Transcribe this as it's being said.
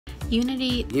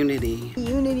Unity. Unity.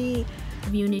 Unity.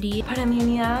 Unity. Para mí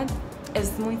unidad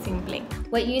es muy simple.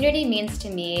 What unity means to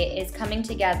me is coming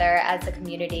together as a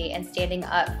community and standing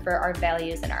up for our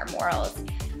values and our morals.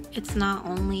 It's not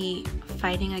only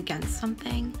fighting against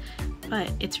something, but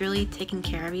it's really taking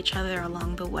care of each other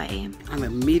along the way. I'm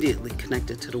immediately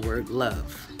connected to the word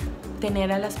love.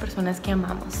 Tener a las personas que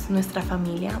amamos, nuestra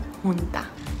familia junta.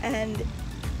 And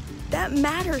that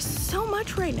matters so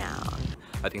much right now.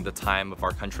 I think the time of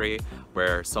our country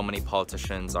where so many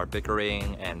politicians are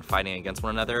bickering and fighting against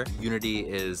one another, unity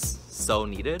is so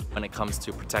needed when it comes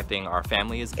to protecting our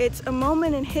families. It's a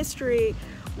moment in history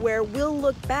where we'll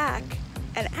look back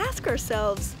and ask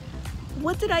ourselves,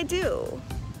 what did I do?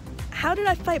 How did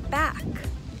I fight back?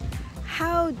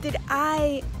 How did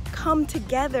I come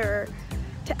together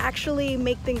to actually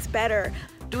make things better?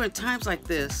 During times like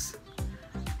this,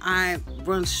 I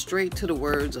run straight to the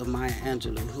words of Maya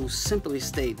Angelou, who simply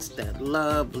states that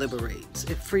love liberates,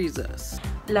 it frees us.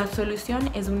 La solución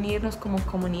es unirnos como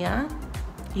comunidad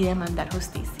y demandar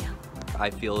justicia. I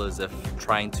feel as if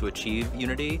trying to achieve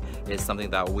unity is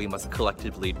something that we must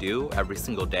collectively do every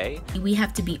single day. We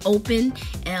have to be open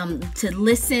to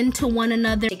listen to one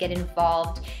another. To get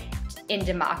involved in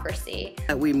democracy.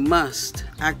 We must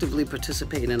actively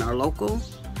participate in our local,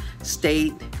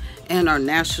 state, and our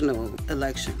national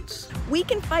elections. We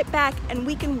can fight back and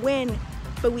we can win,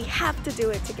 but we have to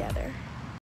do it together.